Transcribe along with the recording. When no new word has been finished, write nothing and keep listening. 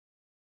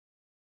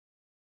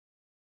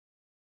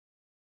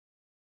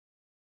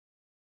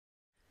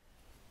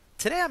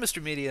Today on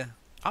Mr. Media,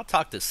 I'll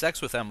talk to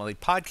Sex with Emily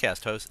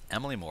podcast host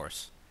Emily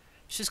Morse.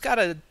 She's got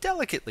a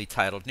delicately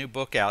titled new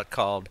book out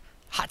called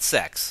Hot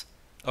Sex,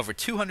 Over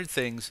 200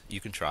 Things You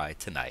Can Try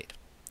Tonight.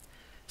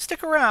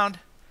 Stick around,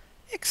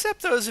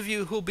 except those of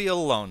you who'll be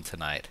alone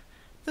tonight.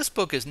 This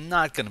book is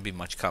not going to be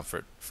much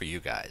comfort for you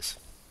guys.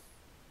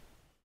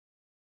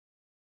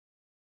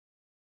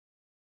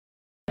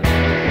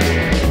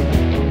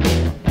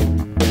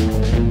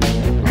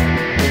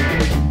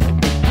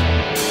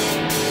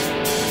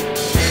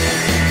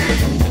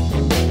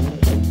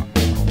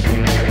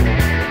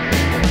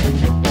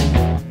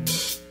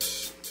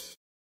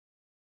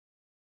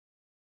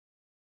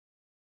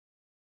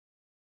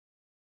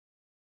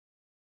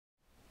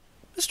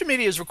 Mr.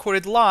 Media is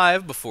recorded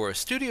live before a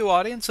studio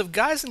audience of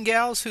guys and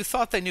gals who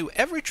thought they knew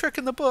every trick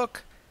in the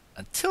book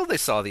until they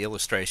saw the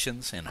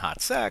illustrations in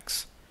Hot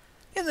Sex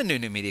in the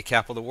new media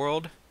capital of the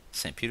world,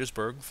 St.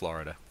 Petersburg,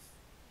 Florida.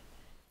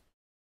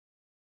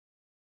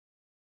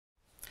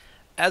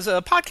 As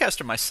a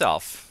podcaster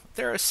myself,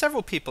 there are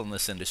several people in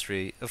this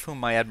industry of whom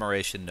my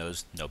admiration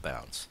knows no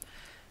bounds.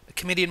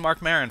 Comedian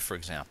Mark Maron, for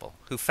example,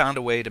 who found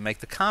a way to make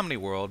the comedy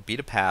world beat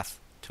a path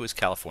to his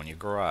California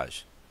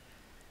garage.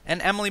 And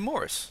Emily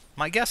Morse,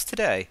 my guest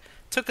today,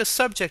 took a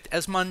subject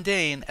as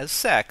mundane as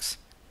sex,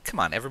 come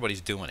on, everybody's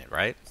doing it,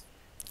 right?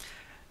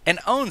 And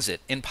owns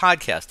it in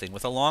podcasting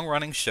with a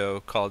long-running show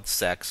called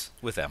Sex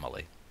with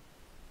Emily.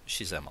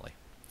 She's Emily.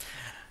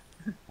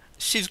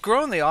 She's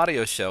grown the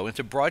audio show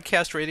into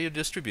broadcast radio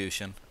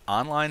distribution,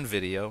 online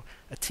video,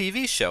 a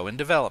TV show in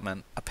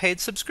development, a paid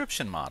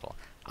subscription model,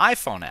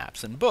 iPhone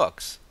apps, and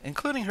books,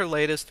 including her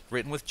latest,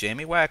 written with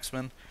Jamye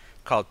Waxman,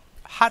 called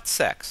Hot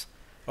Sex,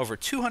 Over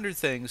 200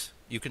 Things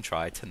You Can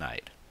Try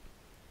Tonight.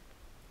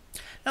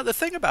 Now, the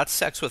thing about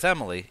Sex with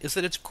Emily is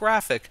that it's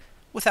graphic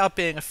without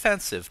being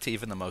offensive to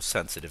even the most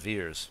sensitive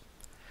ears.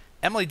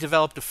 Emily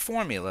developed a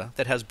formula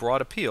that has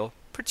broad appeal,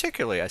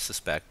 particularly, I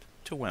suspect,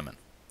 to women.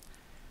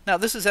 Now,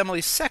 this is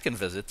Emily's second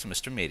visit to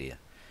Mr. Media.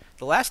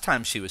 The last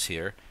time she was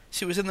here,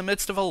 she was in the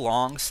midst of a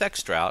long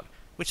sex drought,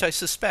 which I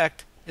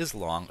suspect is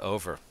long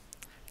over.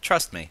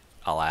 Trust me,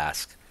 I'll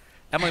ask.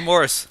 Emily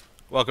Morse,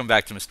 welcome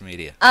back to Mr.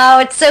 Media. Oh,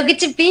 it's so good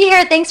to be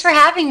here. Thanks for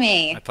having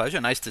me. My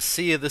pleasure. Nice to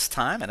see you this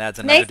time. It adds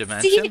another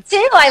dimension. Nice to see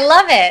you too. I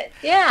love it.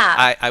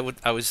 Yeah. I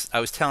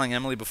was telling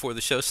Emily before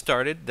the show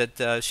started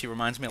that she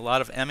reminds me a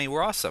lot of Emmy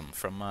Rossum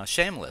from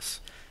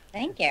Shameless.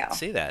 Thank you.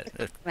 See that?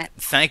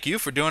 Thank you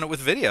for doing it with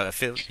video. I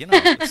feel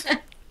it's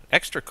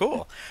extra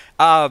cool.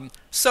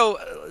 So,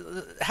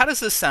 how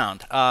does this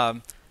sound?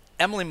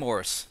 Emily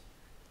Morse,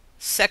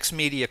 sex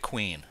media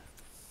queen.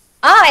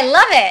 Oh, I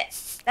love it.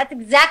 That's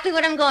exactly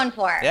what I'm going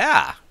for.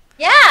 Yeah.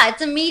 Yeah,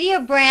 it's a media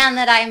brand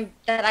that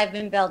I've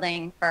been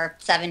building for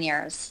 7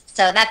 years.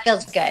 So that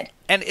feels good.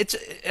 And it's,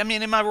 I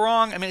mean, am I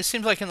wrong? I mean, it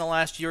seems like in the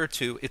last year or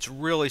two, it's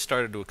really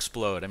started to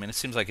explode. I mean, it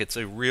seems like it's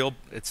a real,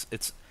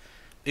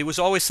 it was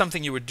always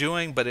something you were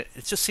doing, but it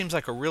just seems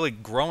like a really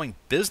growing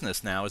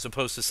business now, as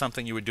opposed to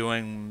something you were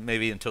doing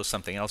maybe until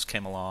something else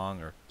came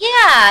along. Or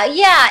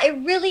Yeah,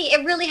 it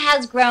really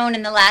has grown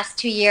in the last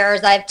 2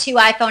 years. I have 2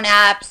 iPhone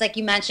apps, like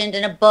you mentioned,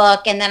 and a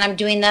book, and then I'm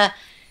doing the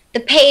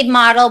paid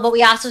model, but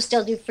we also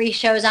still do free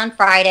shows on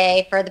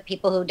Friday for the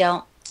people who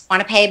don't want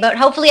to pay, but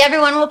hopefully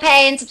everyone will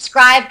pay and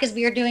subscribe because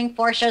we are doing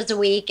 4 shows a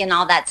week and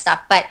all that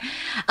stuff. But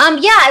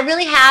yeah, it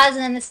really has.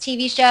 And then this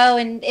TV show,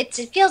 and it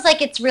feels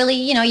like it's really,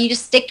 you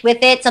just stick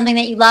with it, something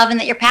that you love and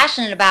that you're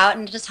passionate about,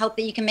 and just hope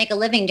that you can make a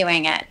living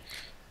doing it.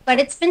 But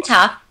it's been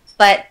tough,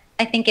 but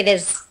I think it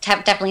is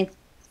definitely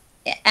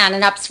on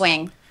an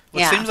upswing.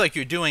 Well, it seems like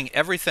you're doing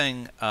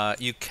everything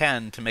you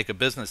can to make a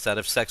business out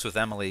of Sex with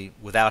Emily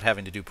without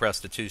having to do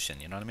prostitution.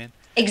 You know what I mean?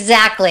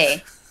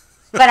 Exactly.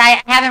 But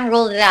I haven't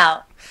ruled it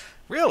out.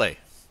 Really?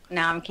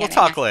 No, I'm kidding.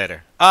 We'll talk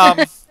later.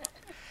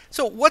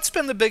 So what's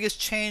been the biggest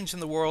change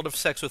in the world of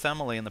Sex with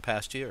Emily in the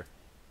past year?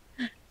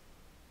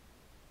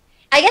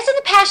 I guess in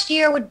the past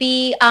year would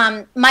be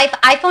my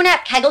iPhone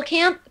app, Kegel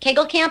Camp.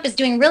 Kegel Camp is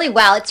doing really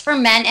well. It's for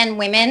men and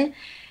women.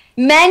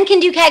 Men can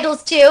do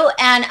Kegels too.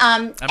 And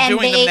I'm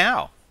doing them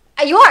now.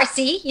 You are,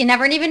 see? You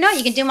never even know.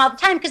 You can do them all the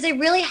time because they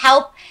really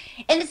help.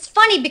 And it's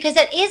funny because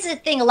that is a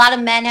thing. A lot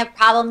of men have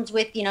problems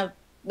with,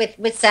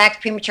 with sex,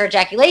 premature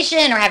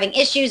ejaculation, or having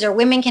issues, or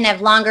women can have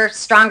longer,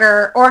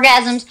 stronger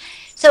orgasms.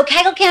 So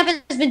Kegel Camp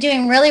has been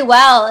doing really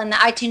well in the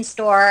iTunes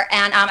store,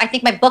 and I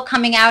think my book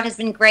coming out has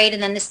been great,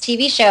 and then this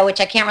TV show, which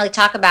I can't really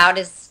talk about,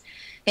 has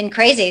been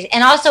crazy.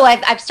 And also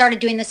I've started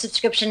doing the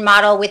subscription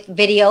model with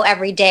video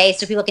every day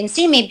so people can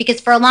see me,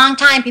 because for a long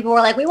time people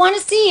were like, we want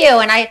to see you,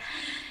 and I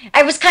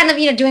was kind of,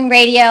 doing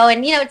radio,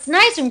 and, it's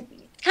nice and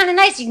kind of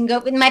nice. You can go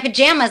in my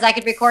pajamas, I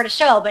could record a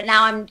show, but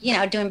now I'm,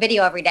 doing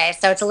video every day,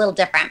 so it's a little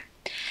different.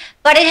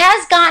 But it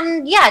has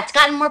gotten, it's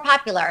gotten more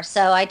popular.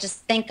 So I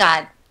just thank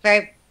God.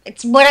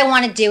 It's what I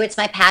want to do. It's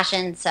my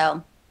passion.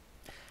 So,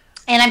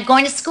 and I'm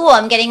going to school.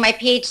 I'm getting my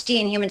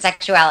PhD in human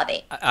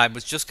sexuality. I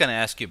was just going to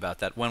ask you about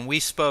that. When we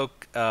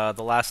spoke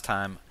the last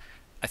time,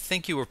 I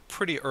think you were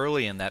pretty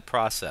early in that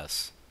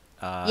process.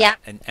 Yeah.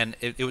 And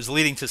it was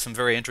leading to some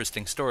very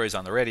interesting stories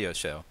on the radio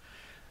show.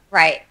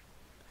 Right.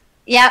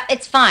 Yeah,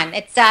 it's fun.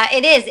 It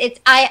is.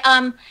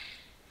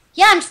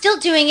 Yeah, I'm still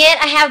doing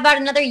it. I have about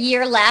another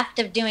year left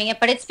of doing it,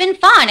 but it's been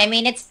fun. I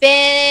mean, it's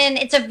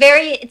a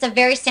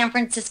very San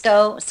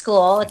Francisco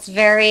school. It's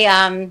very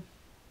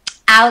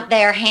out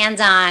there,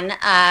 hands-on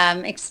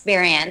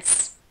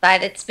experience.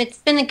 But it's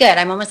been good.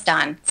 I'm almost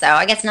done. So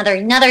I guess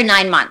another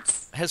 9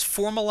 months. Has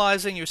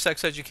formalizing your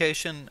sex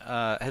education,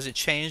 has it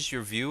changed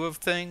your view of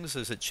things?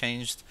 Has it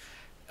changed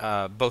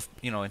both,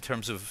 in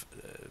terms of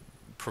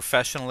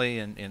professionally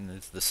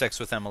in the Sex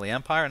with Emily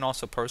empire and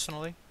also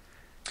personally?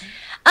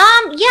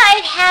 Yeah,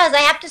 it has. I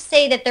have to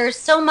say that there's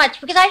so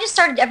much because I just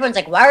started. Everyone's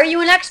like, "Why are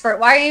you an expert?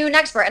 Why are you an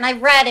expert?" And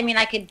I've read. I mean,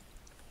 I could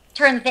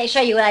turn the page,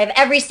 show you. I have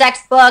every sex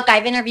book.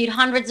 I've interviewed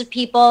hundreds of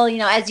people,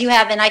 as you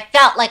have, and I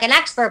felt like an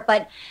expert.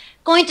 But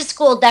going to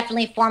school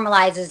definitely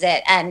formalizes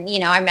it, and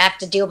I have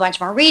to do a bunch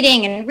more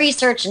reading and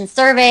research and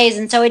surveys,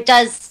 and so it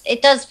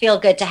does feel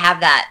good to have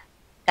that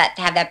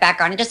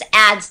background. It just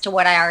adds to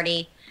what I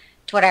already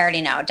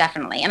know,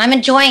 definitely. And I'm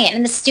enjoying it.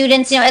 And the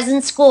students, as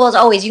in school, as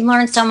always, you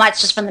learn so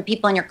much just from the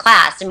people in your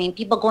class. I mean,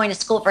 people going to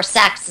school for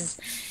sex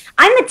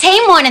I'm the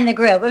tame one in the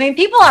group. I mean,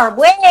 people are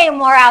way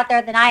more out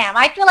there than I am.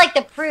 I feel like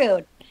the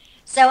prude.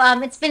 So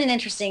it's been an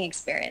interesting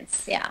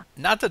experience. Yeah.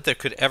 Not that there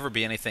could ever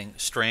be anything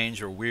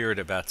strange or weird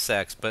about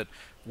sex, but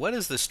what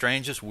is the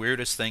strangest,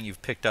 weirdest thing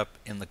you've picked up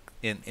in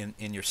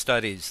your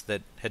studies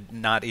that had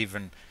not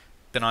even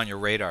been on your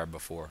radar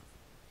before?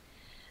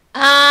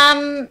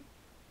 Um,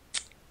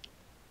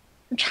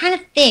 I'm trying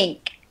to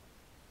think.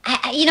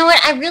 You know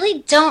what? I really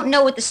don't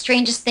know what the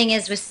strangest thing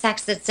is with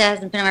sex that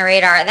hasn't been on my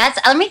radar.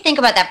 Let me think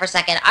about that for a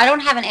second. I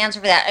don't have an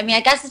answer for that. I mean,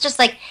 I guess it's just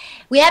like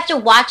we have to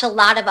watch a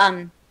lot of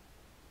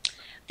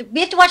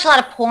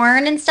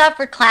porn and stuff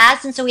for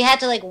class, and so we had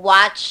to like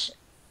watch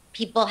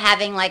people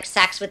having like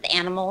sex with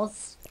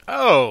animals.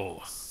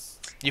 Oh,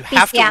 you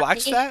have to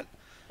watch that?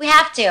 We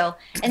have to.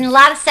 And a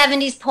lot of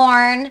 70s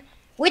porn,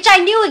 which I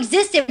knew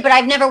existed, but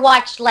I've never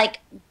watched like,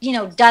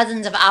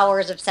 dozens of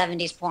hours of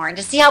 70s porn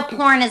to see how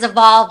porn has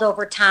evolved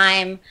over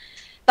time.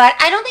 But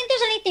I don't think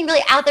there's anything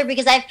really out there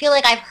because I feel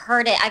like I've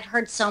heard it. I've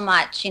heard so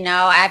much, I've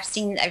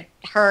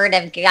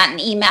gotten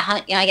email,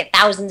 I get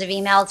thousands of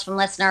emails from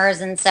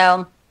listeners. And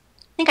so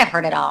I think I've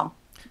heard it all.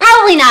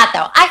 Probably not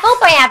though. I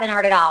hope I haven't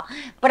heard it all,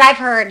 but I've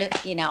heard,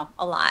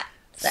 a lot.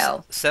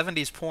 So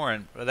 70s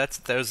porn.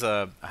 There's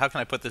how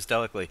can I put this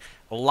delicately?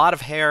 A lot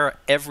of hair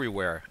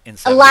everywhere in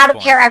 70s a lot of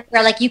porn. hair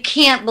everywhere. Like you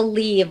can't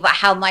believe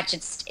how much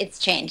it's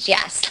changed.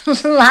 Yes,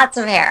 lots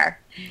of hair.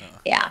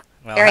 Yeah,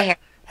 well, very hair.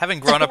 Having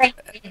grown up,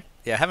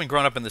 yeah, having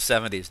grown up in the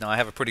 70s, now I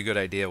have a pretty good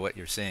idea what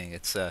you're seeing.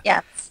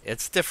 Yes,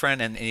 it's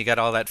different, and you got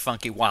all that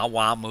funky wah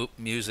wah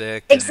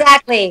music.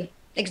 Exactly.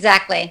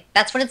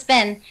 That's what it's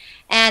been,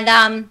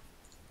 and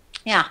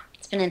yeah,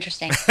 it's been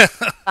interesting.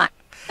 Fun.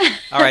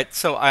 All right,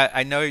 so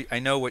I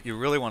know what you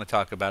really want to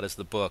talk about is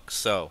the book.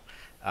 So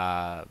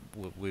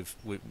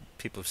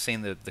people have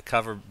seen the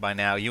cover by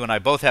now. You and I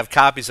both have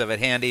copies of it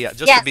handy.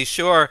 Just Yes. to be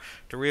sure,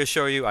 to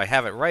reassure you, I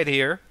have it right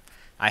here.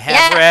 I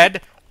have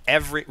read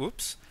every.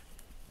 Oops,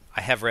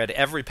 I have read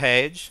every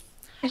page.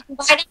 Buy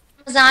it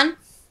on Amazon.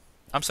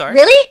 I'm sorry.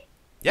 Really?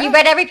 Yeah. You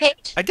read every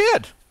page? I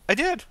did.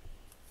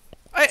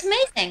 It's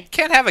amazing.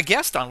 Can't have a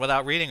guest on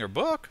without reading her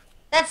book.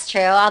 That's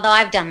true. Although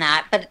I've done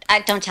that, but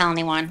I don't tell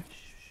anyone.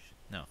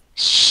 No.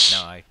 Shh.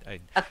 No, I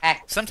Okay.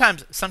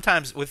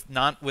 sometimes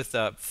with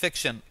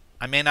fiction,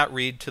 I may not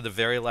read to the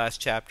very last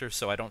chapter,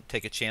 so I don't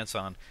take a chance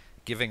on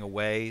giving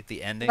away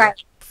the ending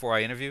Right. before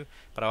I interview.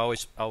 But I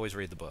always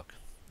read the book.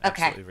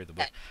 Okay. Absolutely read the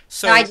book. Good.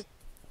 So No,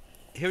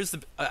 here's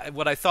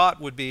what I thought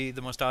would be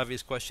the most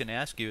obvious question to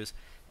ask you is: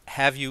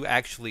 have you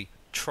actually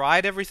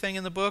tried everything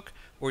in the book,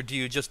 or do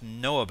you just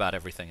know about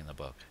everything in the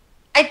book?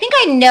 I think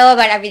I know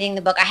about everything in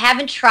the book. I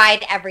haven't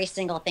tried every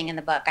single thing in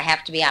the book. I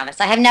have to be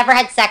honest. I have never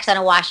had sex on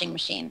a washing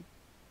machine,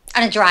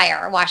 on a dryer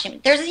or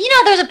washing. There's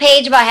a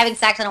page about having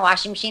sex on a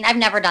washing machine. I've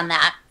never done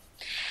that.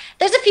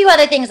 There's a few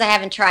other things I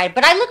haven't tried,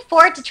 but I look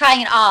forward to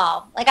trying it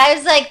all. Like I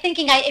was like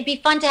thinking it'd be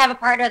fun to have a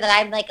partner that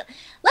I'm like,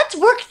 let's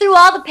work through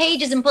all the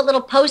pages and put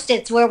little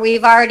Post-its where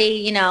we've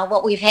already,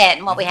 what we've hit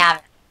and what we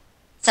haven't.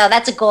 So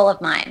that's a goal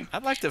of mine.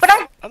 I'd like to. But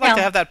I'd like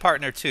to have that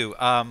partner too.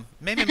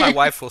 Maybe my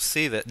wife will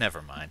see that.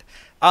 Never mind.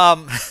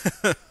 No,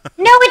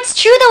 it's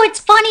true though. It's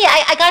funny.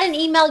 I got an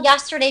email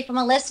yesterday from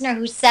a listener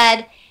who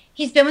said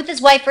he's been with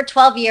his wife for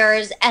 12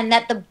 years and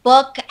that the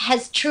book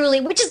has truly,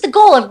 which is the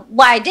goal of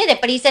why I did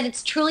it, but he said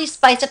it's truly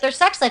spiced up their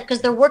sex life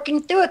because they're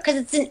working through it because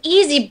it's an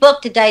easy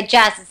book to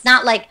digest. It's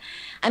not like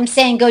I'm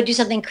saying go do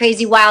something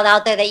crazy wild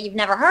out there that you've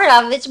never heard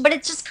of. But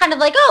it's just kind of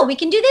like, oh, we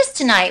can do this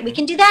tonight. We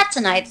can do that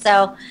tonight.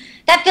 So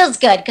that feels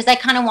good because I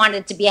kind of wanted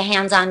it to be a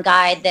hands-on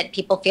guide that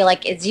people feel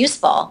like is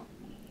useful.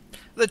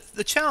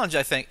 The challenge,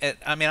 I think.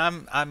 I mean,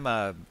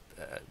 I'm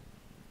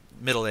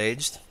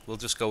middle-aged. We'll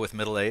just go with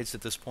middle-aged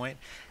at this point.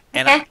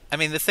 And Okay. I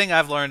mean, the thing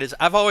I've learned is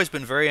I've always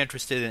been very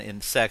interested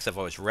in sex. I've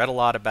always read a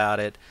lot about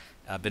it.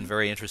 I've been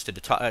very interested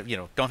to talk.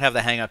 Don't have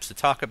the hang-ups to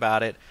talk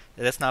about it.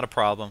 That's not a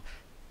problem.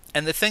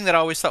 And the thing that I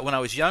always thought when I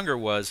was younger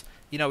was,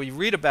 you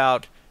read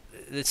about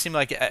it seemed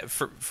like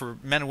for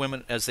men and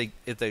women as they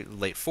at their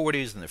late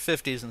 40s and their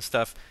 50s and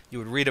stuff, you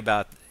would read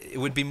about it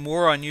would be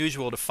more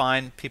unusual to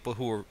find people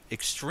who were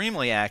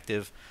extremely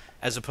active,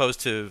 as opposed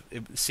to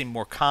it seemed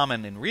more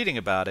common in reading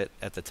about it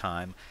at the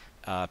time.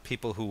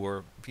 People who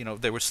were,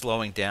 they were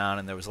slowing down,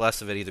 and there was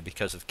less of it either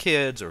because of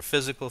kids or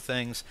physical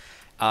things.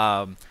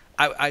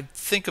 I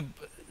think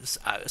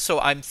so.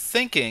 I'm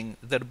thinking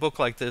that a book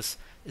like this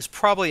is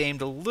probably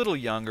aimed a little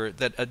younger.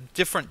 That a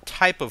different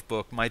type of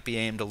book might be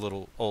aimed a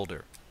little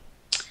older.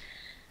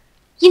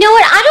 You know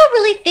what? I don't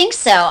really think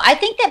so. I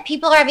think that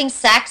people are having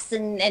sex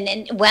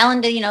and well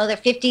into, their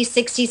 50s,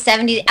 60s,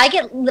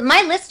 70s.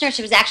 My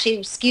listenership is actually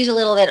skews a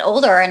little bit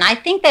older, and I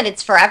think that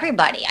it's for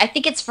everybody. I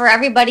think it's for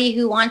everybody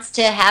who wants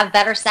to have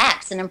better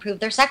sex and improve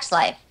their sex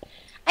life.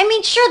 I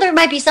mean, sure, there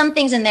might be some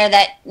things in there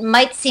that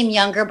might seem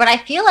younger, but I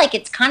feel like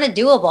it's kind of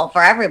doable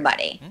for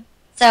everybody. Mm-hmm.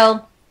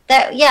 So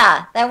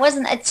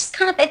it's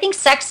kind of, I think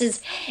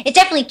it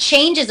definitely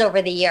changes over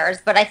the years,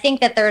 but I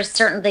think that there's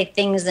certainly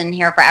things in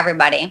here for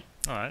everybody.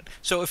 All right.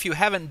 So if you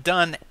haven't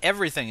done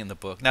everything in the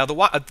book, now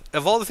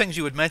of all the things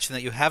you would mention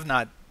that you have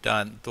not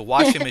done, the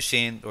washing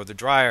machine or the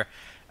dryer,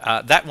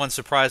 that one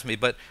surprised me.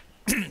 But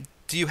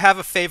do you have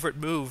a favorite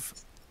move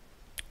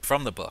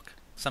from the book?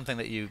 Something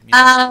that you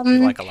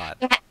like a lot?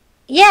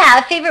 Yeah,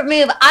 a favorite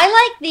move. I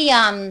like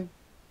the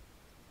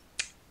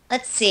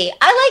let's see.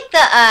 I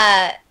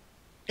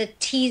like the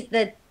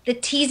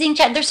teasing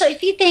chapter. There's so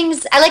few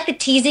things. I like the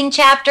teasing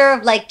chapter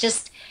of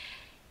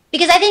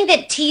because I think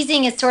that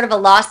teasing is sort of a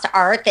lost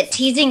art, that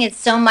teasing is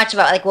so much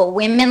about like what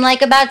women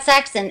like about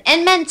sex and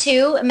men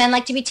too. Men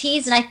like to be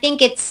teased. And I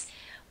think it's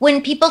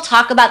when people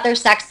talk about their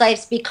sex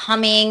lives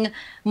becoming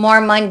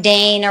more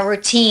mundane or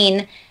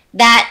routine,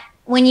 that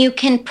when you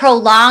can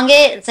prolong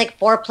it, it's like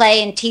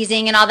foreplay and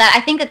teasing and all that.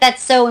 I think that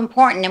that's so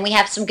important. And we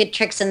have some good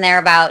tricks in there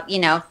about,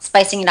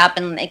 spicing it up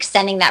and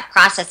extending that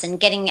process and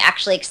getting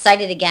actually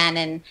excited again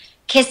and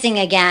kissing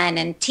again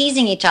and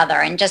teasing each other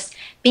and just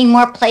being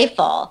more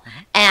playful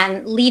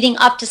and leading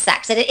up to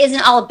sex. That it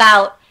isn't all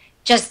about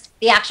just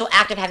the actual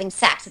act of having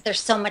sex, that there's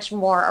so much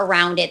more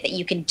around it that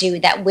you can do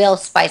that will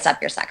spice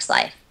up your sex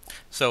life.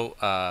 So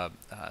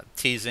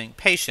teasing,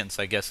 patience,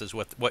 I guess, is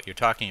what you're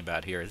talking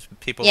about here. Is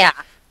people? Yeah.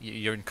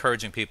 You're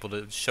encouraging people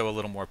to show a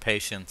little more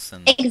patience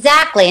and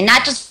exactly, and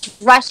not just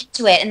rush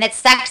to it. And that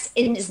sex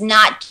is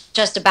not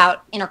just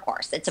about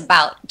intercourse; it's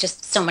about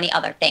just so many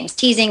other things: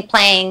 teasing,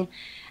 playing,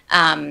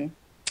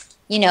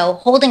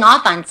 holding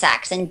off on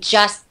sex, and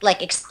just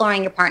like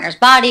exploring your partner's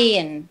body,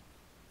 and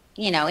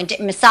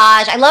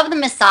massage. I love the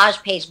massage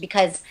page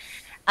because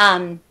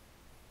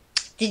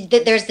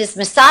there's this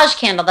massage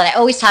candle that I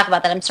always talk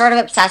about that I'm sort of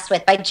obsessed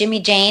with by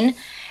Jamye Jane,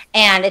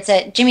 and it's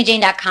at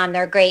JamyeJane.com.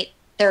 They're great.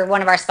 They're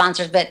one of our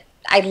sponsors, but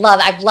I've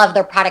loved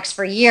their products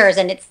for years.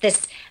 And it's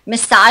this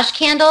massage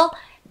candle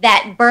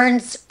that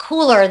burns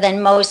cooler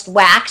than most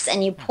wax,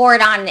 and you pour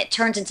it on and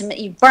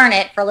you burn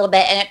it for a little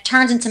bit and it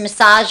turns into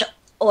massage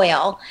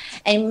oil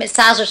and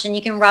massage lotion.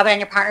 You can rub it on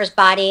your partner's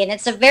body, and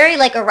it's a very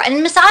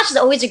and massage is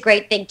always a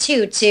great thing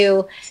too,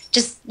 to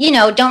just,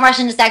 don't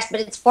rush into sex, but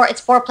it's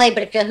foreplay,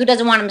 but who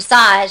doesn't want a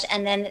massage?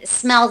 And then it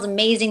smells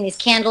amazing, these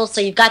candles. So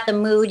you've got the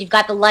mood, you've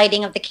got the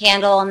lighting of the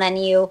candle, and then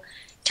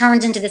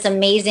turns into this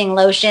amazing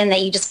lotion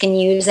that you just can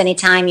use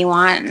anytime you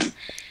want.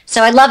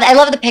 So I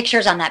love the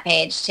pictures on that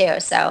page too.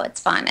 So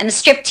it's fun. And the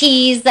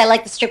striptease, I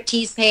like the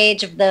striptease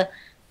page of the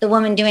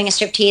woman doing a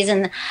striptease.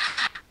 And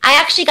I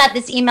actually got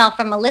this email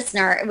from a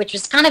listener, which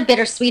was kind of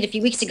bittersweet, a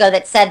few weeks ago,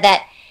 that said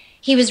that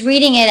he was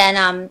reading it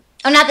and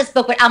not this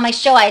book, but on my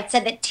show I had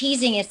said that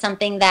teasing is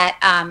something that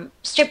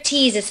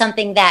striptease is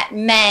something that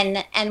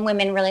men and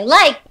women really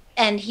like.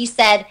 And he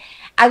said,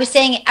 I had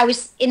said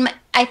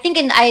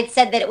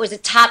that it was a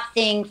top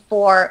thing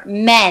for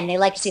men. They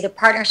like to see the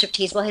partnership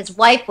tease. Well, his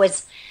wife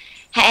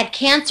had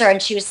cancer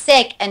and she was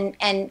sick, and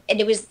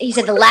he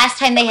said the last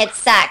time they had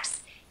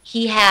sex,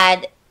 he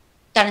had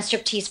done a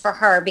striptease for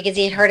her because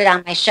he had heard it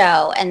on my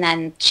show, and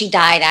then she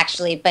died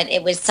actually, but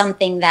it was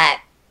something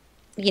that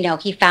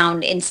he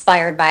found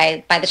inspired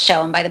by the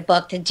show and by the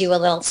book to do a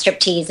little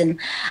striptease. And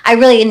I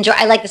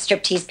like the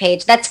striptease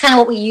page. That's kind of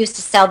what we used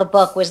to sell the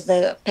book, was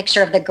the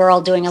picture of the girl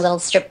doing a little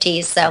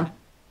striptease. So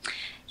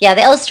yeah,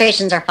 the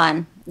illustrations are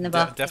fun in the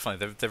book.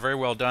 Definitely. They're very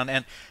well done.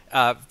 And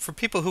for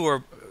people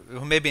who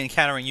may be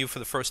encountering you for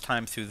the first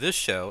time through this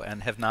show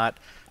and have not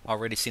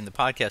already seen the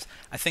podcast,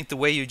 I think the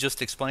way you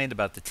just explained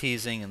about the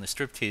teasing and the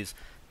striptease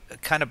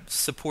kind of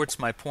supports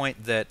my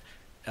point that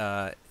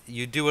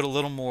you do it a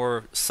little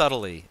more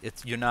subtly.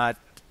 You're not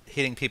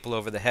hitting people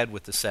over the head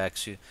with the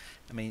sex.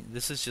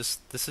 This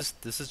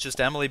is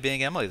just Emily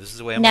being Emily. This is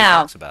the way Emily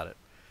talks about it.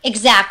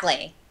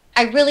 Exactly.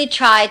 I really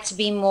try to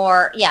be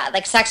more,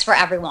 like sex for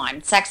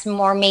everyone. Sex,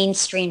 more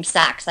mainstream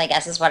sex, I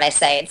guess is what I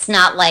say. It's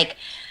not like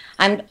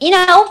we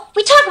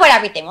talk about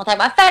everything. We'll talk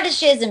about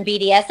fetishes and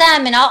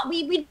BDSM and all.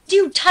 We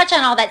do touch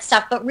on all that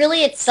stuff, but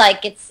really it's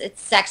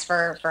sex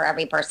for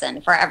every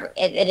person,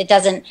 it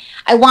doesn't.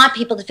 I want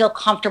people to feel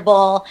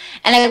comfortable,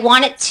 and I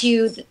want it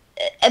to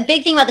a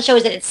big thing about the show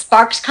is that it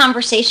sparks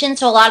conversation.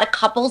 So a lot of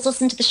couples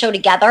listen to the show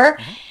together.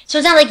 So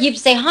it's not like you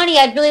say, honey,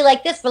 I'd really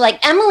like this, but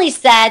like Emily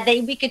said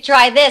that we could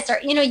try this, or,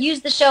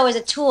 use the show as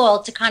a tool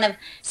to kind of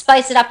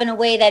spice it up in a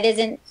way that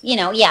isn't,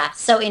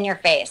 so in your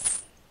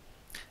face.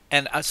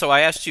 And so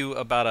I asked you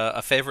about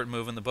a favorite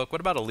move in the book.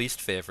 What about a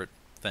least favorite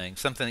thing?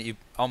 Something that you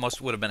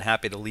almost would have been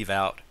happy to leave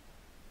out?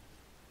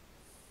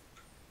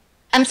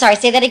 I'm sorry,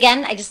 say that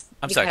again.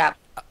 I'm sorry. Cut out.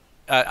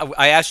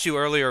 I asked you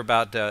earlier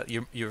about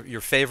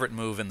your favorite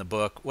move in the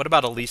book. What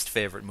about a least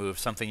favorite move?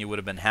 Something you would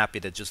have been happy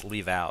to just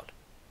leave out?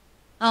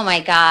 Oh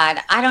my God,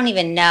 I don't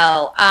even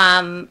know.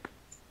 I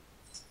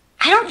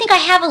don't think I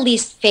have a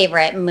least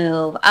favorite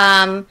move.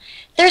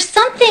 There's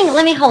something.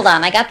 Hold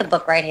on. I got the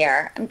book right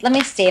here. Let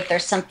me see if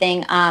there's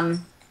something. I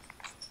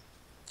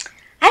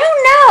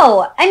don't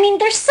know. I mean,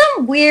 there's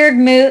some weird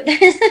move. No,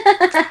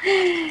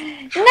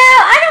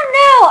 I don't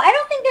know. I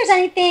don't think there's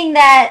anything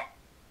that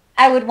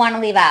I would want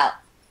to leave out.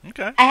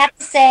 Okay. I have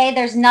to say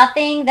there's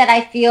nothing that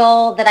I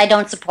feel that I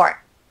don't support.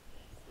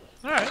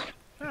 All right.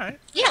 All right.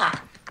 Yeah.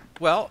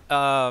 Well,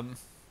 I'm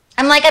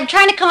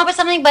trying to come up with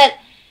something, but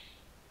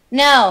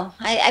no.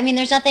 I mean,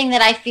 there's nothing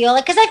that I feel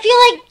like, because I feel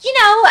like,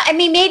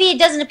 maybe it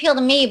doesn't appeal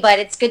to me, but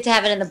it's good to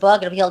have it in the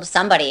book. It'll appeal to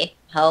somebody.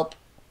 Hope.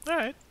 All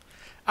right.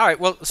 All right.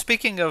 Well,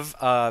 speaking of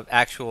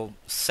actual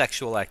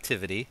sexual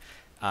activity,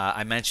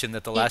 I mentioned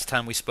that the last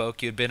time we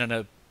spoke, you'd been in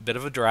a bit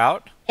of a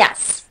drought.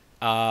 Yes.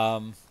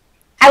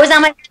 I was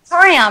on my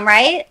sanatorium,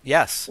 right?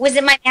 Yes. Was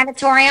it my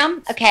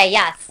sanatorium? Okay,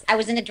 yes. I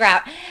was in a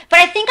drought. But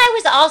I think I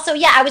was also,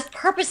 I was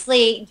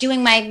purposely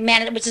doing my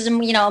which is, a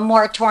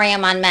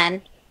moratorium on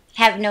men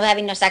having no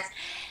sex.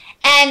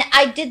 And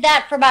I did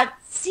that for about,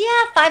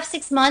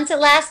 5-6 months it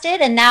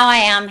lasted, and now I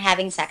am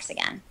having sex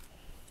again.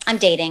 I'm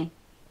dating.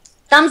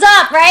 Thumbs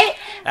up, right?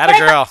 Atta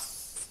girl.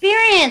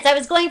 Experience. I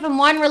was going from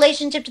one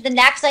relationship to the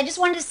next. I just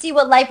wanted to see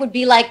what life would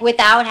be like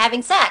without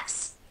having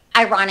sex.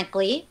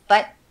 Ironically,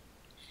 but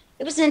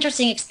it was an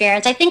interesting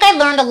experience. I think I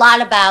learned a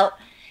lot about,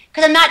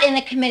 because I'm not in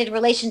a committed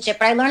relationship,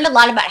 but I learned a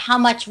lot about how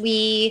much for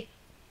me,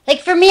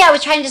 I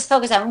was trying to just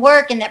focus on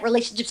work, and that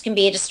relationships can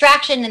be a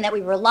distraction, and that we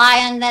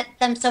rely on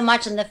them so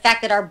much, and the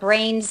fact that our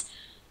brains,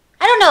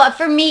 I don't know,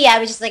 for me, I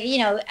was just like,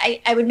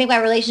 I would make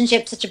my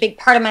relationship such a big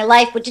part of my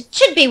life, which it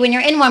should be when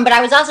you're in one, but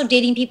I was also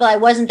dating people I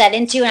wasn't that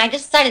into, and I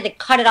just decided to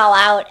cut it all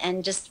out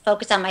and just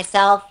focus on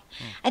myself.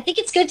 I think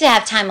it's good to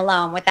have time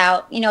alone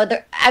without,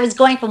 I was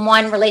going from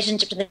one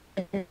relationship to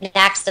the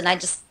next, and I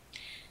just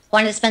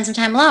wanted to spend some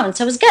time alone.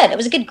 So it was good. It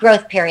was a good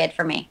growth period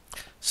for me.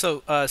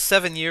 So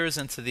 7 years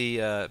into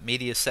the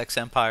media sex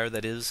empire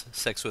that is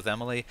Sex with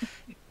Emily,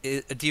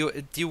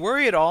 do you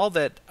worry at all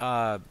that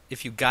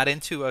if you got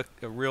into a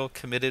real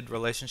committed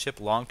relationship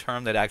long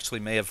term, that actually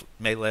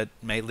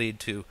may lead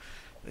to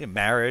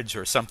marriage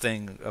or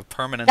something of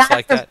permanence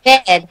like that?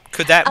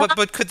 Could that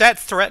but could that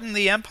threaten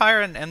the empire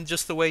and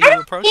just the way you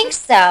approach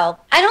it?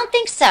 I don't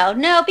think so.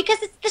 No, because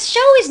the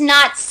show is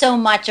not so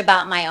much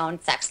about my own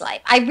sex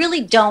life. I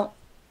really don't.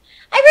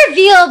 I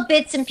reveal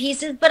bits and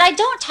pieces, but I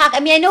don't talk. I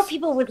mean, I know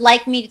people would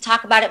like me to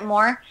talk about it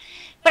more,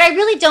 but I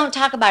really don't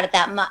talk about it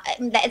that much.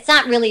 It's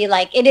not really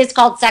like, it is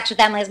called Sex with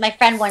Emily, as my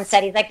friend once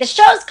said. He's like, the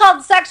show's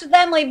called Sex with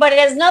Emily, but it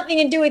has nothing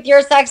to do with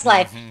your sex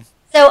life.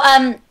 So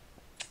I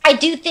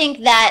do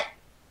think that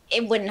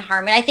it wouldn't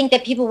harm it. I think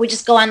that people would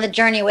just go on the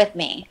journey with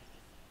me.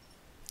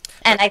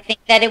 And I think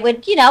that it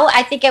would,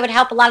 I think it would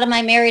help a lot of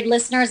my married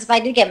listeners if I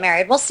did get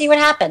married. We'll see what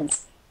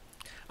happens.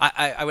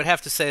 I would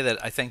have to say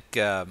that I think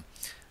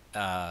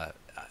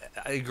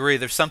I agree.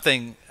 There's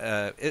something,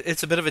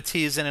 it's a bit of a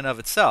tease in and of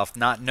itself,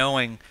 not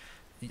knowing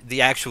the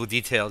actual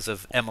details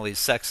of Emily's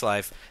sex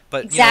life.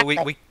 But, exactly.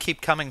 We keep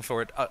coming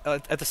for it.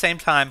 At the same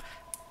time,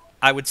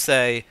 I would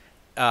say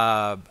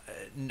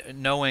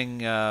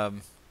knowing...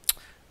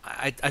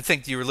 I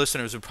think your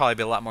listeners would probably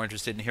be a lot more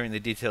interested in hearing the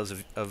details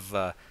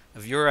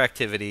of your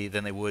activity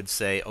than they would,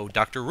 say,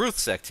 Dr.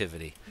 Ruth's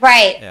activity.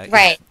 Right,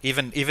 right.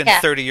 Even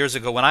 30 years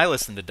ago when I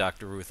listened to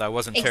Dr. Ruth, I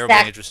wasn't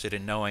terribly interested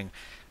in knowing,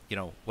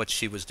 what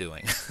she was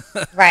doing.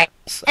 Right.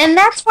 So. And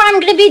that's where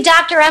I'm going to be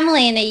Dr.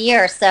 Emily in a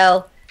year,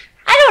 so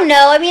I don't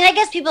know. I mean, I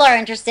guess people are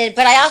interested,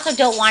 but I also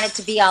don't want it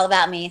to be all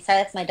about me.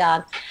 Sorry, that's my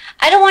dog.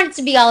 I don't want it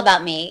to be all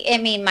about me. I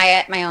mean,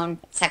 my own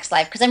sex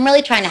life, because I'm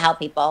really trying to help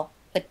people.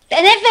 But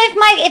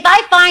if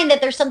I find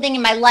that there's something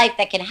in my life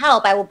that can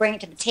help, I will bring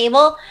it to the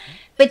table.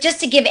 But just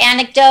to give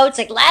anecdotes,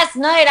 like last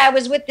night I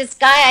was with this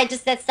guy,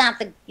 that's not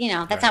the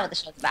that's not what the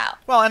show's about.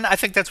 Well, and I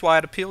think that's why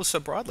it appeals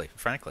so broadly,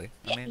 frankly.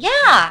 I mean,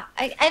 yeah,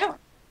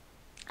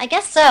 I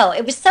guess so.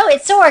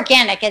 It's so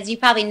organic, as you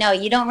probably know.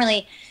 You don't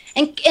really,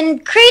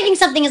 and creating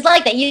something is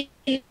like that. You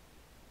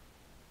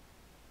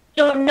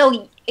don't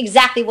know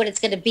exactly what it's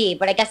going to be,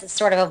 but I guess it's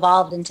sort of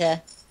evolved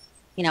into,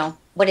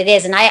 what it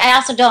is. And I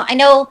also don't. I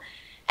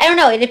don't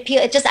know.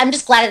 I'm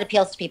just glad it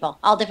appeals to people,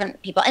 all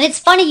different people. And it's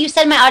funny, you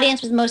said my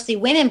audience was mostly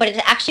women, but it's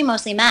actually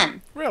mostly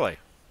men. Really?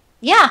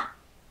 Yeah.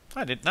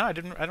 I don't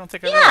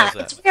think I realized that.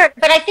 Yeah, it's weird,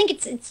 but I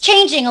think it's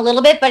changing a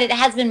little bit, but it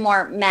has been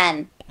more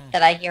men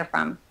that I hear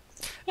from.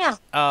 Yeah.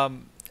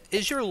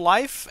 Is your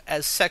life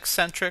as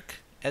sex-centric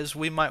as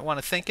we might want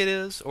to think it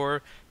is,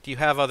 or Do you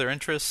have other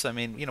interests? I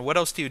mean, what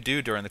else do you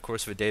do during the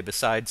course of a day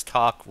besides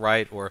talk,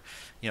 write, or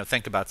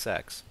think about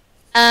sex?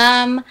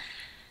 Um,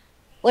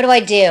 what do I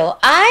do?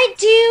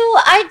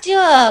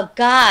 Oh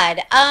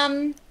God.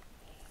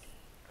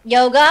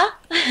 Yoga.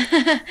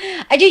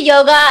 I do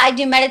yoga. I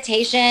do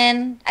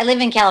meditation. I live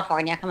in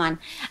California. Come on.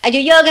 I do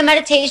yoga,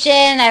 meditation.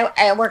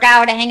 I work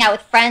out. I hang out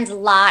with friends a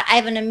lot. I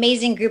have an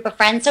amazing group of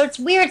friends. So it's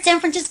weird. San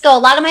Francisco, a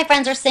lot of my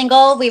friends are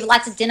single. We have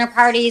lots of dinner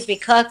parties. We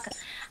cook.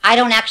 I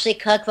don't actually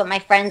cook, but my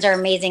friends are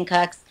amazing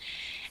cooks,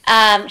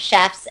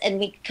 chefs, and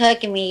we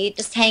cook and we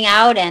just hang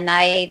out. And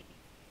I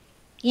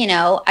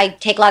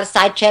take a lot of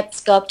side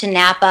trips, go up to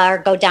Napa or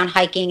go down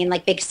hiking in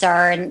like Big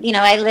Sur. And,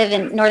 I live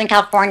in Northern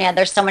California.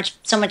 There's so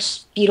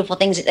much beautiful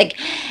things. Like,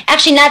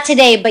 actually not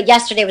today, but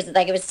yesterday was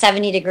like, it was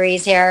 70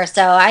 degrees here.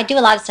 So I do a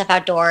lot of stuff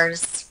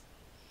outdoors.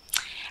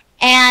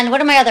 And what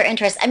are my other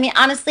interests? I mean,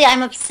 honestly, I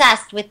am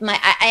obsessed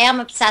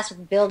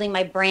with building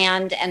my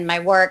brand and my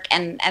work.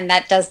 And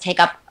that does take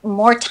up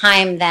more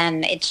time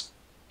than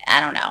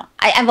I don't know.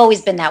 I've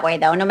always been that way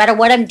though. No matter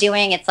what I'm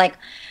doing, it's like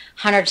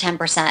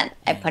 110%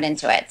 I put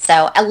into it.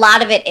 So a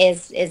lot of it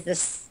is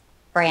this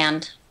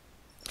brand.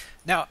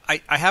 Now,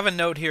 I have a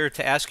note here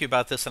to ask you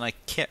about this, and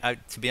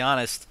to be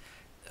honest,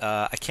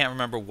 I can't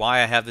remember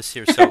why I have this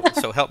here,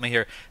 so help me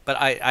here.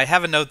 But I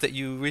have a note that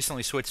you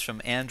recently switched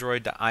from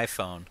Android to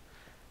iPhone.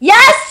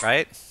 Yes!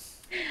 Right?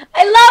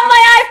 I love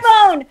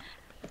my iPhone!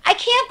 I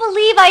can't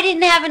believe I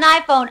didn't have an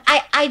iPhone.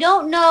 I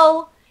don't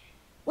know.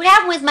 What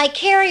happened was my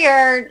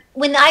carrier,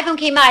 when the iPhone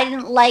came out, I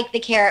didn't like the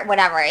carrier,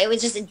 whatever.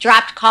 It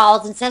dropped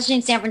calls, especially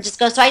in San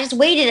Francisco. So I just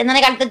waited, and then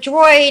I got the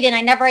Droid, and I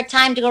never had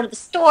time to go to the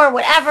store,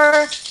 whatever.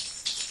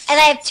 And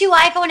I have 2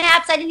 iPhone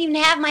apps. I didn't even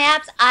have my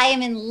apps. I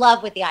am in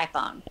love with the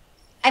iPhone.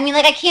 I mean,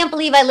 like, I can't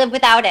believe I live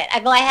without it.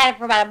 I had it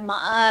for about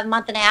a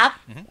month and a half.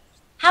 Mm-hmm.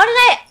 How did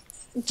I...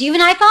 Do you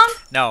have an iPhone?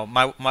 No,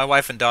 my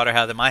wife and daughter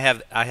have them. I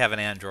have an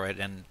Android,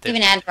 and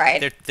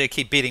they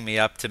keep beating me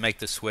up to make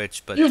the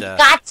switch. But you've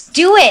got to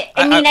do it.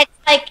 I mean, it's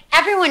like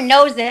everyone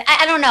knows it.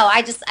 I don't know.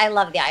 I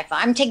love the iPhone.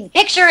 I'm taking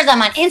pictures.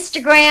 I'm on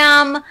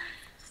Instagram.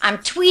 I'm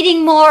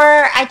tweeting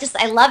more.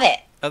 I love it.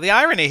 Well, the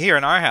irony here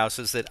in our house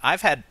is that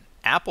I've had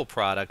Apple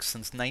products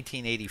since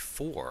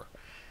 1984,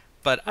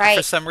 but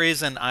for some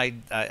reason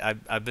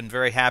I've been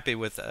very happy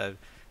with.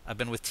 I've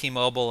been with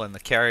T-Mobile and the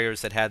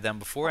carriers that had them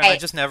before, and I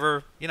just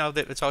never,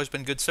 it's always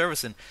been good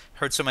service, and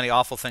heard so many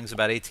awful things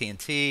about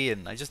AT&T,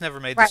 and I just never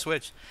made the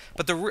switch.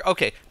 But the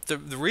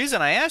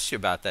reason I asked you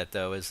about that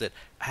though is that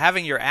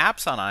having your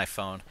apps on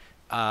iPhone,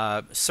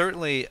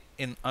 certainly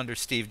under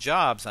Steve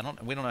Jobs,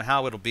 we don't know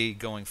how it'll be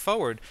going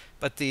forward,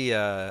 but the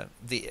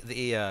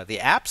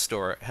App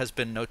Store has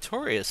been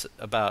notorious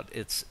about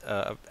its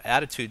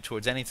attitude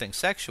towards anything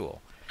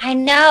sexual. I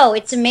know,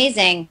 it's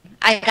amazing.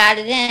 I got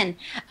it in.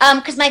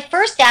 Because my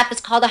first app is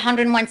called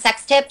 101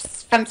 Sex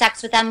Tips from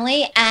Sex with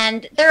Emily,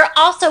 and they're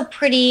also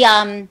pretty,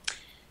 I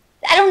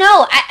don't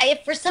know,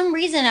 for some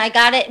reason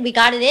we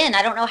got it in.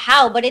 I don't know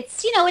how, but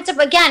it's,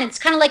 it's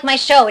kind of like my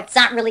show. It's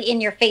not really in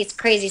your face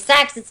crazy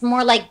sex. It's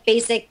more like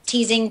basic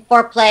teasing,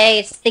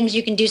 foreplay, things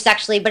you can do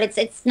sexually, but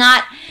it's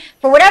not,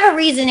 for whatever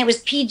reason, it was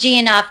PG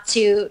enough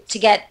to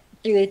get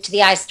through to the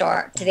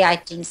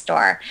iTunes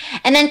store.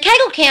 And then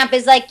Kegel Camp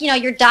is like,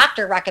 your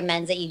doctor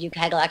recommends that you do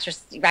Kegel,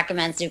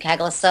 recommends do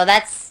Kegel. So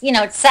that's,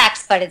 it's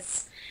sex, but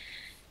it's,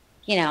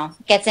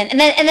 gets in. And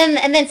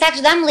then Sex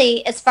with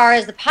Emily, as far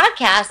as the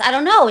podcast, I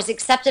don't know, it was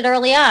accepted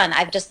early on.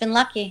 I've just been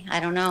lucky. I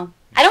don't know.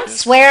 I don't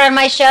swear on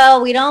my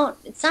show.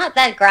 It's not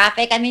that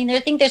graphic. I mean, I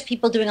think there's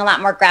people doing a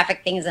lot more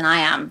graphic things than I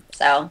am.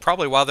 So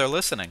probably while they're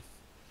listening.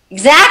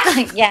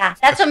 Exactly. Yeah.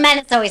 That's what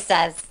Menace always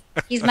says.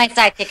 He's my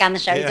sidekick on the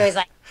show. He's always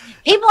like,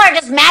 people are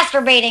just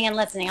masturbating and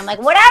listening. I'm like,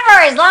 whatever,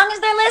 as long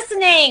as they're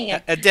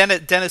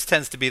listening. Dennis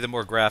tends to be the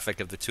more graphic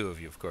of the two of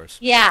you, of course.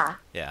 Yeah,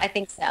 I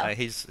think so.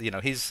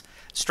 He's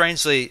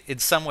strangely, in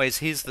some ways,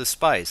 he's the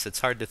spice. It's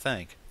hard to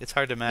think. It's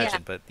hard to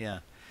imagine, but yeah.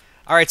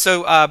 All right,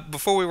 so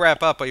before we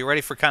wrap up, are you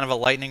ready for kind of a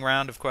lightning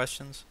round of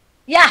questions?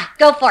 Yeah,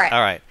 go for it.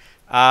 All right.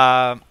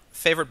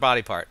 Favorite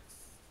body part?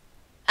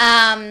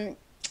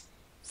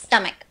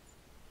 Stomach.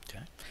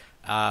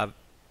 Okay.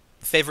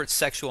 Favorite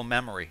sexual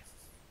memory?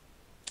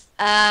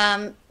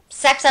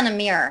 Sex on a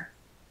mirror.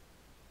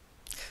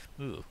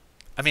 Ooh.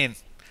 I mean,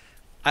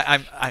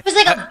 it was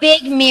like a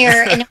big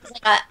mirror, and it was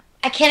like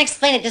I can't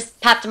explain it. Just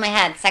popped in my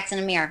head. Sex in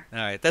a mirror. All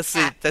right, that's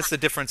the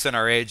difference in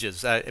our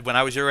ages. When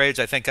I was your age,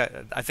 I think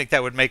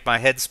that would make my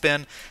head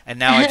spin, and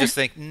now I just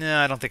think, no,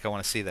 I don't think I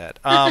want to see that.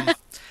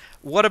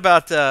 What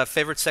about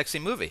favorite sexy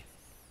movie?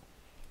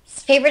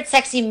 Favorite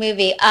sexy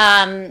movie?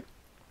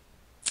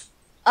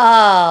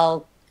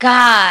 Oh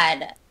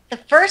God. The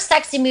first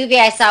sexy movie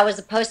I saw was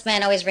The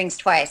Postman Always Rings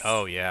Twice.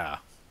 Oh, yeah.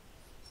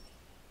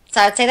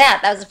 So I'd say that.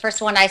 That was the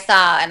first one I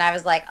saw, and I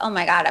was like, oh,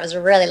 my God, I was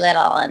really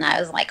little, and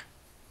I was like,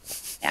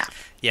 yeah.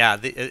 Yeah,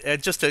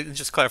 just to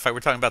clarify,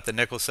 we're talking about the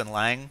Nicholson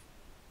Lang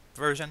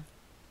version?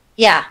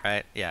 Yeah.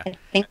 Right, yeah. I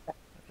think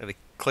so. He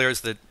clears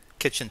the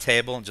kitchen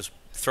table and just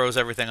throws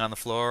everything on the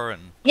floor.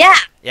 And yeah.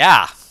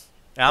 Yeah.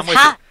 I'm with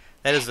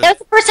That is That was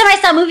the first time I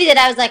saw a movie that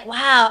I was like,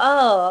 wow,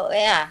 oh,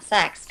 yeah,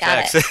 sex,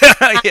 got sex. it.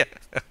 Yeah.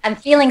 I'm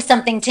feeling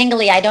something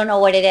tingly. I don't know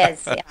what it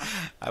is. Yeah.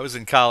 I was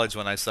in college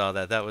when I saw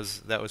that. That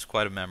was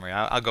quite a memory.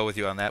 I'll go with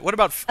you on that. What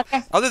about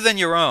Okay. other than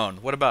your own?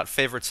 What about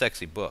favorite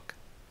sexy book?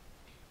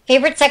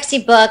 Favorite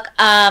sexy book?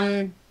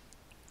 I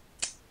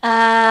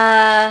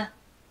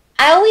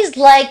always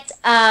liked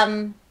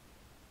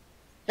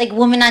like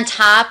Woman on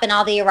Top and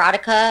all the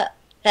erotica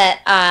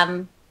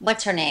that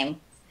what's her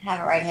name? I have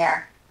it right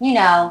here.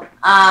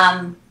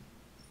 I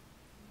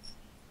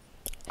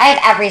have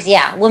every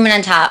yeah, Woman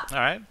on Top. All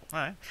right, all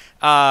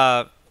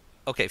right.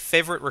 Okay,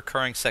 favorite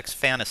recurring sex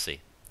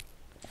fantasy.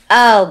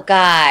 Oh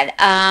God.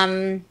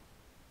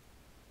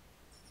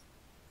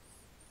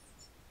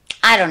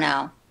 I don't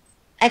know.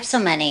 I have so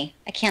many.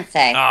 I can't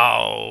say.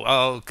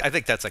 Oh, I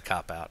think that's a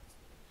cop out.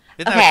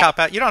 Isn't that a Okay. cop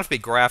out? You don't have to be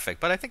graphic,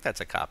 but I think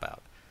that's a cop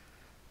out.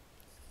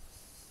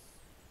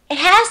 It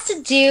has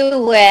to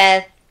do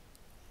with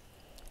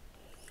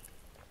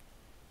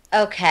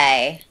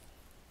okay.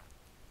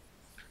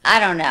 I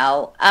don't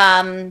know.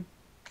 I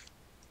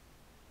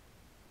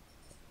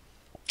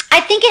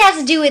think it has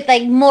to do with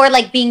like more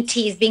like being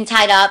teased, being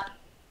tied up,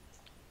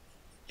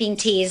 being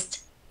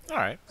teased, All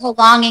right.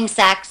 prolonging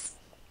sex.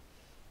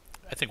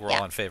 I think we're Yeah.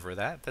 all in favor of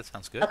that. That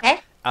sounds good.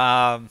 Okay.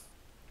 Um,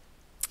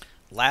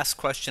 last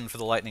question for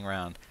the lightning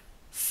round.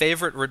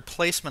 Favorite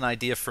replacement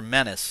idea for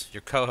Menace,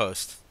 your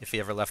co-host, if he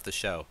ever left the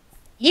show?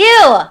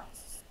 You.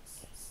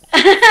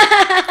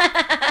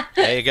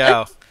 There you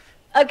go.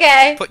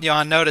 Okay. Putting you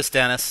on notice,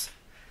 Dennis.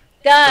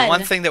 The Done.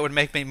 one thing that would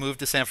make me move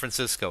to San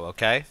Francisco,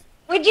 okay?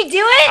 Would you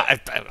do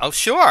it? Oh,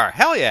 sure.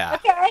 Hell yeah.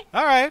 Okay.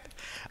 All right.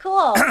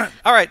 Cool.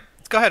 All right.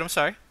 Go ahead. I'm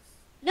sorry.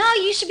 No,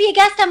 you should be a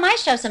guest on my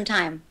show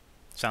sometime.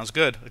 Sounds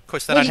good. Of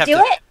course, then Would you do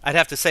it? I'd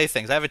have to say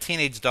things. I have a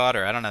teenage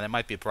daughter. I don't know. That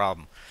might be a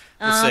problem.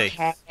 We'll see.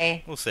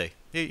 Okay. We'll see.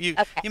 You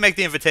Okay. you make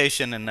the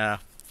invitation and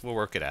we'll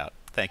work it out.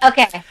 Thank you.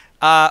 Okay.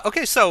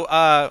 Okay.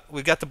 So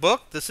we've got the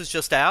book. This is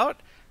just out.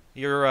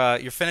 You're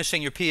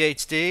finishing your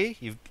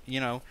PhD.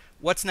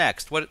 What's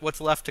next?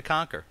 What's left to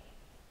conquer?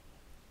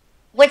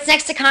 What's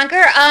next to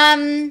conquer?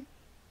 I'm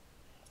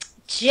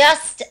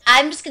just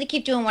gonna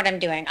keep doing what I'm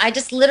doing. I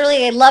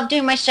love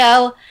doing my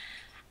show.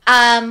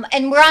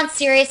 And we're on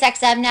Sirius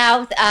XM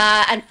now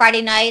on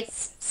Friday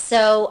nights.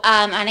 So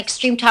on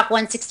Extreme Talk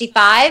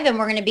 165, and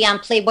we're going to be on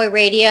Playboy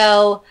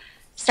Radio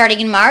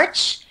starting in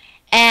March.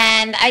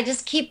 And I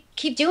just keep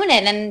doing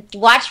it, and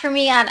watch for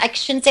me on, I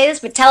shouldn't say this,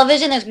 but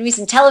television. There's going to be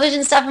some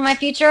television stuff in my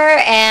future,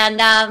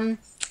 and I'm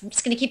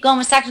just going to keep going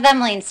with Sex with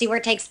Emily and see where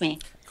it takes me.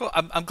 Cool.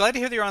 I'm glad to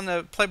hear that you're on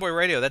the Playboy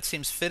Radio. That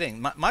seems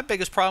fitting. My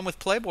biggest problem with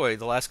Playboy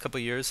the last couple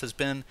of years has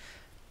been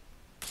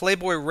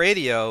Playboy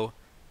Radio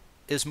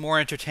is more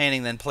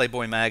entertaining than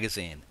Playboy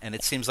Magazine, and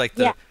it seems like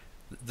the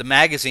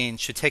magazine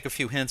should take a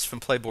few hints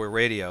from Playboy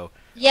Radio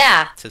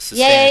Yeah. to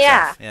sustain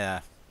itself. Yeah.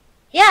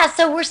 Yeah,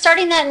 so we're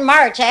starting that in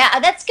March.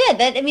 That's good.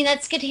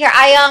 That's good to hear.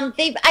 I've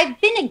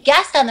been a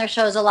guest on their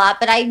shows a lot,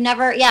 but I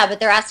never. Yeah, but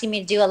they're asking me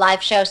to do a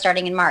live show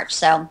starting in March.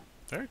 So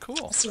Very cool.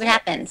 we'll see what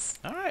happens.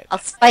 All right. I'll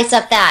spice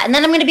up that, and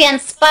then I'm going to be on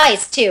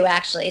Spice too.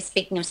 Actually,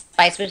 speaking of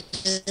Spice, which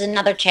is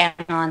another channel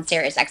on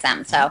Sirius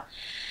XM. So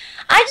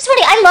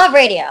I love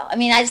radio. I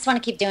mean, I just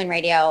want to keep doing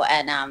radio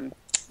and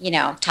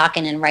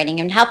talking and writing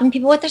and helping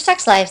people with their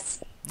sex lives.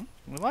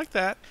 We like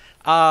that.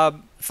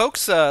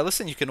 Folks,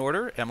 listen, you can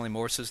order Emily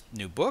Morse's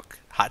new book,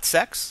 Hot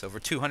Sex, over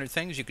 200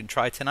 things you can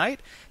try tonight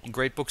in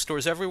great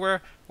bookstores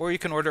everywhere, or you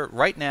can order it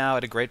right now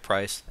at a great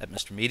price at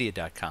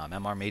mrmedia.com,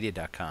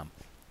 mrmedia.com.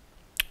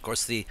 Of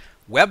course, the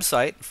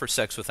website for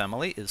Sex with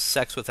Emily is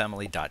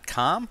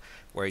sexwithemily.com,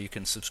 where you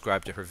can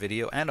subscribe to her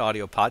video and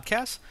audio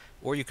podcasts,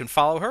 or you can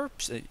follow her.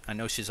 I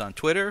know she's on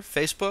Twitter,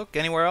 Facebook,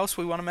 anywhere else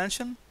we want to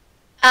mention?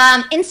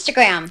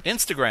 Instagram.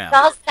 Instagram. It's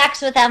all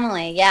Sex with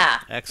Emily. Yeah.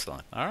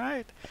 Excellent. All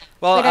right.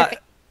 Well, Twitter,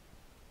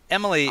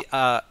 Emily,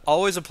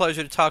 always a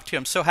pleasure to talk to you.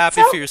 I'm so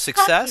happy So for your to talk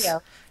to success.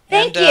 you.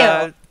 Thank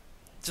you.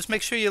 Just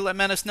make sure you let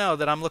Menace know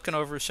that I'm looking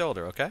over his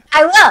shoulder, okay?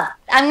 I will.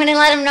 I'm going to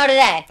let him know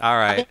today. All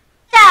right.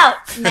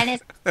 Out, Menace.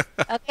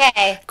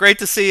 Okay. Great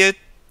to see you.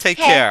 Take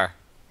Okay. care.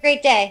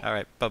 Great day. All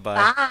right.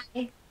 Bye-bye.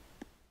 Bye.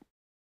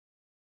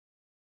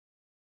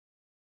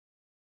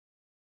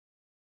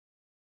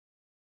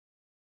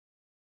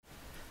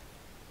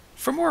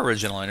 For more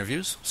original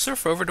interviews,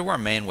 surf over to our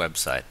main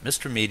website,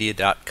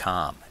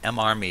 mrmedia.com,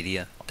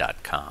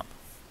 mrmedia.com.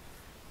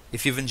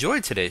 If you've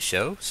enjoyed today's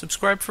show,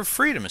 subscribe for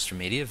free to Mr.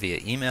 Media via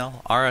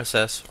email,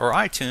 RSS, or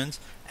iTunes,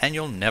 and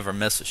you'll never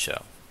miss a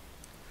show.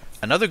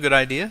 Another good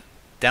idea,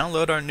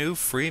 download our new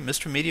free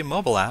Mr. Media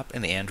mobile app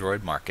in the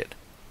Android market.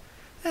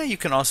 You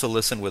can also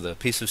listen with a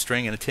piece of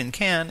string and a tin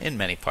can in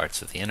many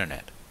parts of the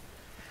internet.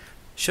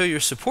 Show your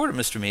support of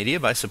Mr. Media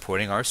by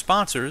supporting our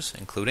sponsors,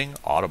 including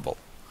Audible.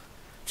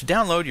 To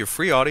download your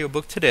free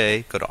audiobook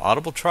today, go to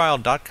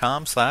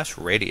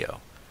audibletrial.com/radio.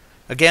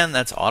 Again,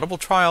 that's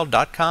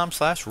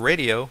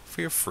audibletrial.com/radio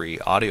for your free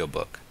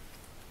audiobook.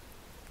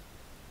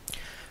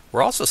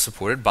 We're also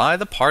supported by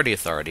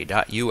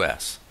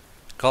thepartyauthority.us.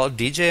 Call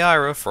DJ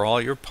Ira for all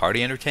your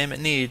party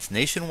entertainment needs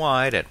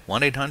nationwide at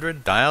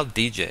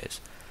 1-800-DIAL-DJs.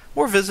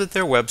 or visit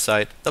their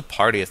website,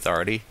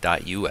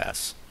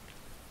 thepartyauthority.us.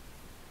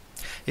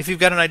 If you've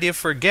got an idea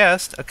for a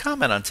guest, a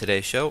comment on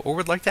today's show, or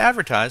would like to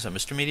advertise on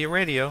Mr. Media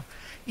Radio,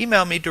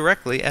 email me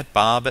directly at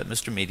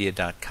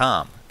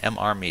bob@mrmedia.com,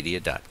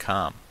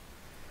 mrmedia.com.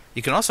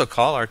 You can also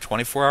call our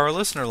 24-hour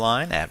listener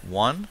line at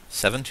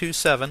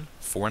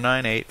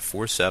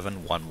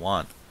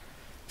 1-727-498-4711.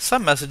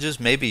 Some messages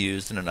may be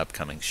used in an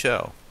upcoming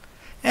show.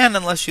 And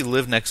unless you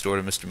live next door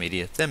to Mr.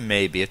 Media, there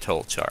may be a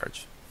toll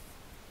charge.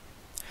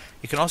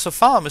 You can also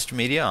follow Mr.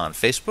 Media on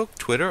Facebook,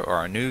 Twitter, or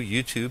our new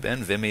YouTube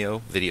and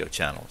Vimeo video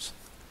channels.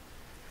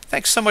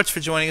 Thanks so much for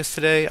joining us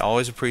today. I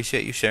always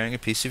appreciate you sharing a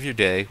piece of your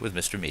day with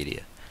Mr.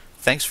 Media.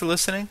 Thanks for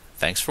listening.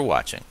 Thanks for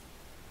watching.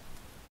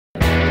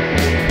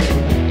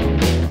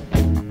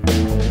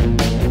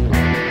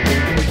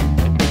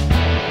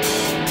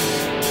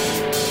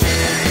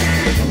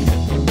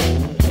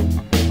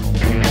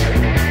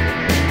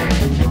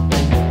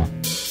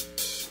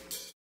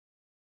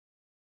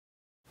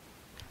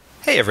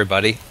 Hey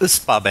everybody, this is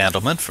Bob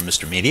Andelman from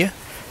Mr. Media.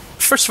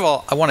 First of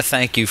all, I want to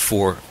thank you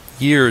for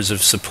years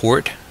of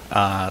support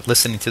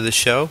listening to this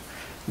show.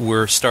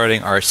 We're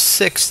starting our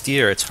 6th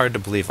year, it's hard to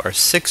believe, our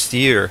 6th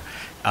year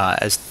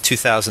as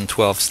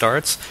 2012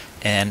 starts,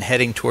 and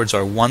heading towards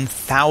our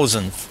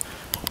 1,000th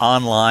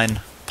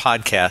online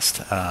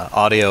podcast,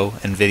 audio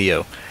and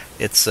video.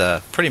 It's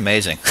pretty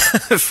amazing,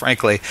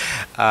 frankly.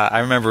 I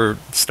remember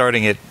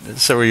starting it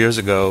several years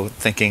ago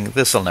thinking,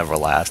 this will never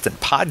last. And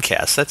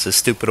podcasts, that's as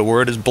stupid a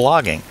word as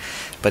blogging.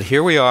 But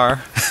here we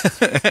are,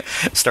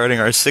 starting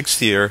our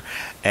 6th year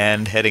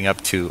and heading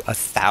up to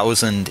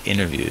 1,000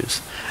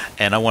 interviews.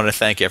 And I want to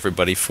thank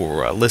everybody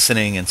for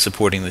listening and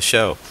supporting the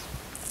show.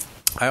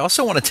 I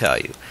also want to tell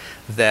you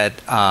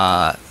that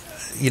one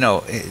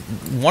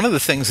of the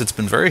things that's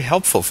been very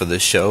helpful for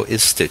this show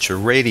is Stitcher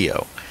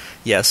Radio.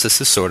 Yes, this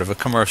is sort of a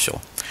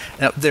commercial.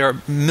 Now, there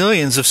are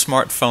millions of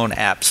smartphone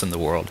apps in the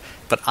world,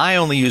 but I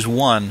only use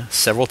one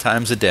several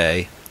times a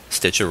day,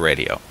 Stitcher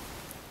Radio.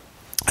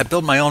 I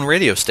build my own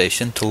radio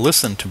station to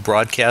listen to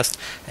broadcast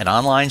and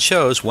online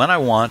shows when I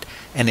want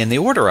and in the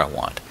order I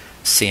want.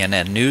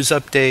 CNN News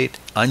Update,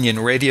 Onion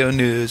Radio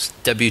News,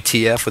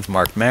 WTF with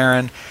Mark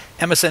Maron,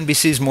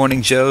 MSNBC's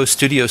Morning Joe,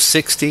 Studio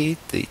 60,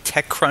 the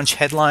TechCrunch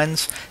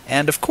headlines,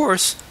 and of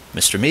course,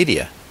 Mr.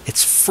 Media.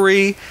 It's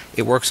free.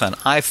 It works on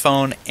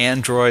iPhone,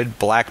 Android,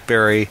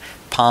 BlackBerry,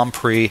 Palm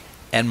Pre,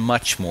 and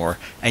much more.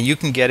 And you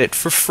can get it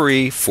for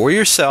free for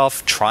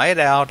yourself. Try it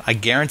out. I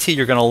guarantee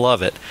you're going to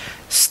love it.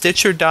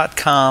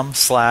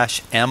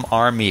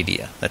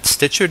 Stitcher.com/MRmedia. That's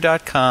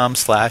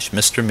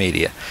Stitcher.com/Mr.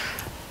 Media.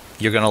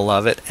 You're going to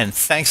love it. And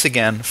thanks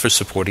again for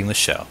supporting the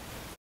show.